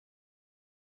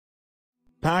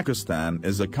Pakistan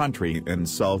is a country in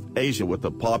South Asia with a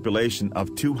population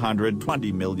of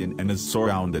 220 million and is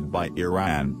surrounded by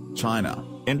Iran, China,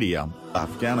 India,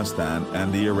 Afghanistan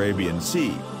and the Arabian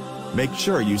Sea. Make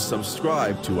sure you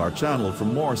subscribe to our channel for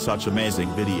more such amazing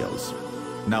videos.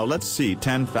 Now let's see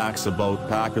 10 facts about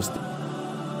Pakistan.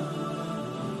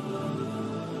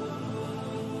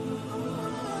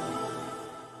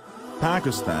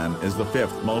 Pakistan is the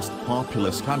fifth most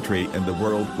populous country in the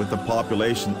world with a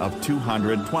population of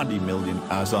 220 million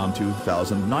as on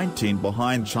 2019,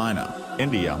 behind China,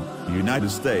 India,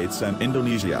 United States and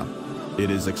Indonesia.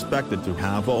 It is expected to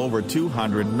have over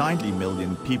 290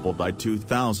 million people by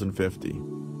 2050.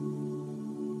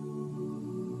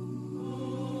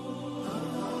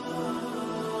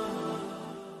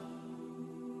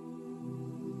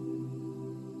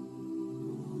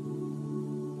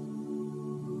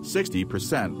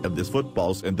 %60 of the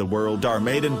footballs in the world are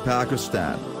made in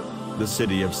Pakistan. The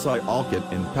city of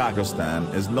Sialkot in Pakistan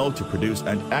is known to produce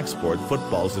and export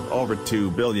footballs of over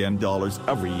 $2 billion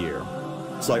every year.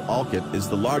 Sialkot is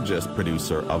the largest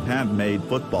producer of handmade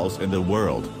footballs in the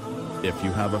world. If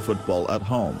you have a football at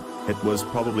home, it was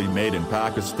probably made in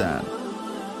Pakistan.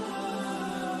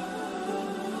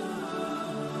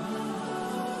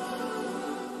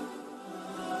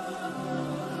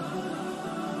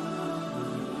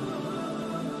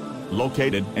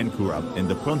 Located in Kurab in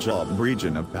the Punjab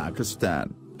region of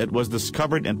Pakistan, it was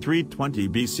discovered in 320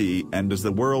 BC and is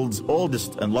the world's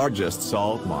oldest and largest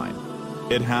salt mine.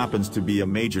 It happens to be a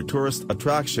major tourist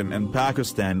attraction in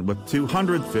Pakistan with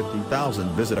 250,000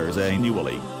 visitors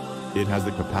annually. It has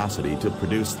the capacity to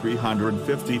produce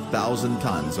 350,000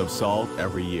 tons of salt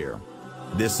every year.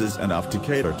 This is enough to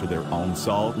cater to their own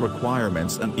salt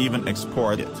requirements and even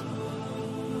export it.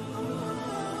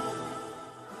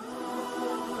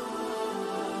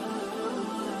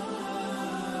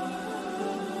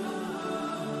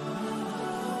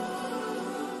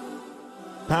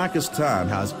 Pakistan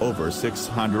has over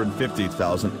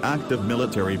 650,000 active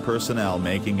military personnel,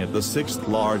 making it the sixth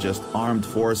largest armed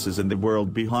forces in the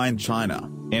world behind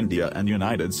China, India and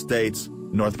United States,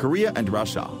 North Korea and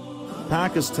Russia.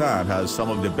 Pakistan has some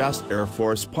of the best Air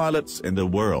Force pilots in the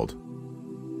world.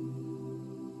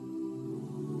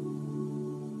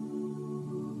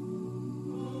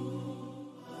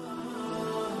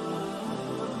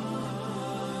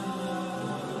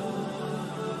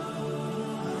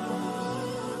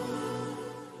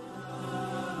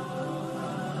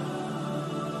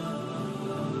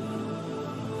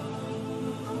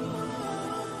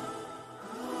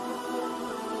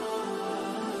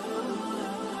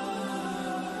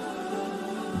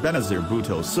 Benazir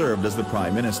Bhutto served as the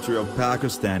Prime Minister of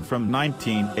Pakistan from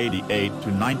 1988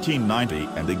 to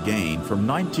 1990 and again from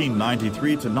 1993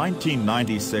 to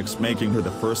 1996, making her the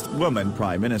first woman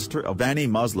Prime Minister of any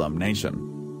Muslim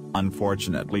nation.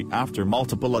 Unfortunately, after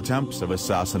multiple attempts of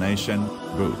assassination,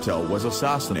 Bhutto was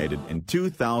assassinated in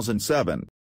 2007.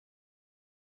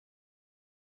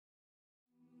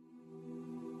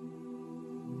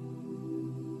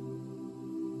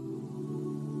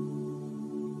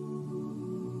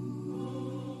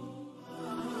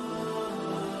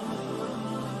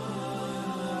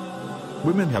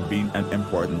 Women have been an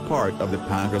important part of the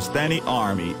Pakistani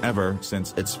Army ever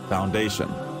since its foundation.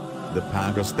 The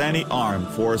Pakistani Armed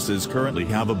Forces currently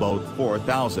have about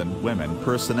 4,000 women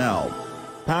personnel.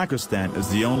 Pakistan is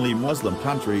the only Muslim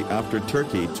country after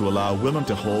Turkey to allow women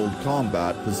to hold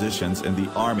combat positions in the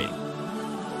army.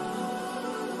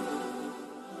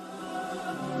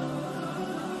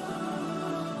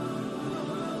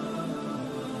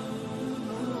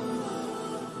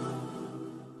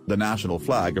 The national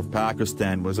flag of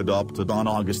Pakistan was adopted on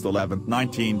August 11,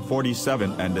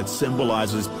 1947, and it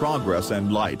symbolizes progress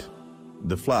and light.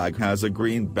 The flag has a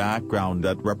green background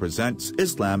that represents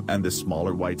Islam and the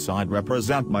smaller white side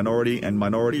represent minority and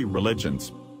minority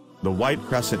religions. The white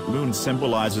crescent moon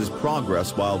symbolizes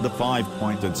progress while the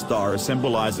five-pointed star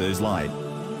symbolizes light.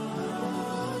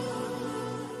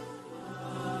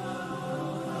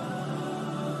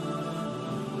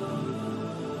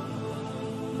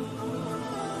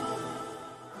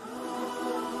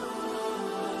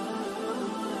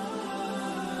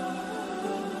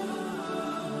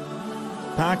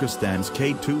 Pakistan's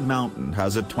K2 mountain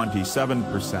has a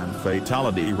 27%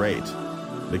 fatality rate.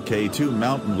 The K2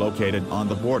 mountain, located on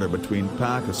the border between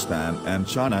Pakistan and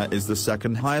China, is the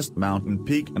second highest mountain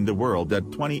peak in the world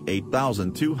at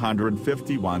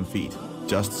 28,251 feet,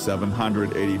 just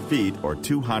 780 feet or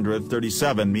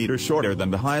 237 meters shorter than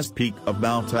the highest peak of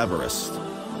Mount Everest.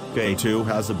 K2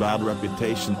 has a bad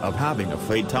reputation of having a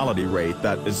fatality rate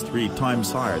that is 3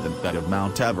 times higher than that of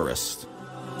Mount Everest.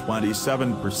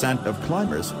 27% of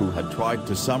climbers who had tried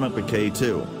to summit the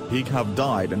K2 peak have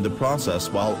died in the process,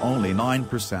 while only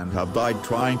 9% have died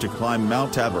trying to climb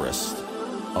Mount Everest.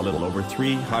 A little over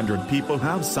 300 people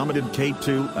have summited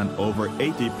K2 and over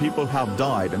 80 people have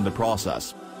died in the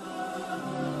process.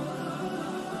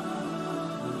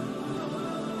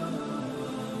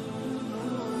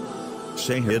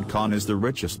 Shahid Khan is the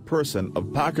richest person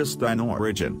of Pakistan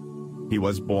origin. He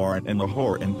was born in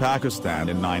Lahore in Pakistan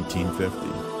in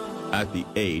 1950. At the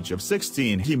age of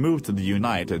 16 he moved to the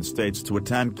United States to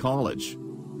attend college.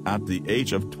 At the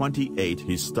age of 28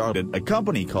 he started a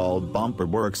company called Bumper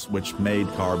Works which made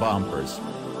car bumpers.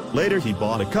 Later he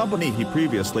bought a company he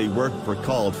previously worked for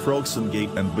called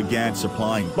Froxengate and began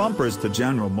supplying bumpers to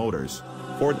General Motors,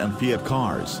 Ford and Fiat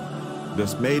cars.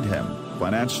 This made him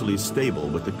financially stable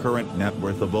with a current net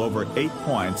worth of over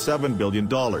 $8.7 billion.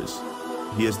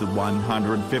 He is the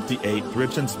 158th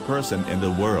richest person in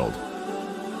the world.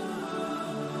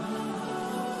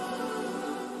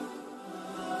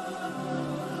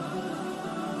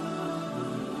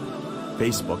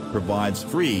 Facebook provides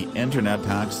free internet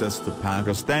access to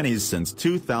Pakistanis since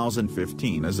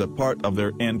 2015 as a part of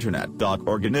their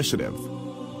Internet.org initiative.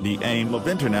 The aim of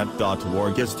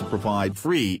Internet.org is to provide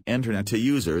free internet to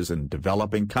users in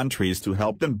developing countries to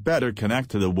help them better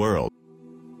connect to the world.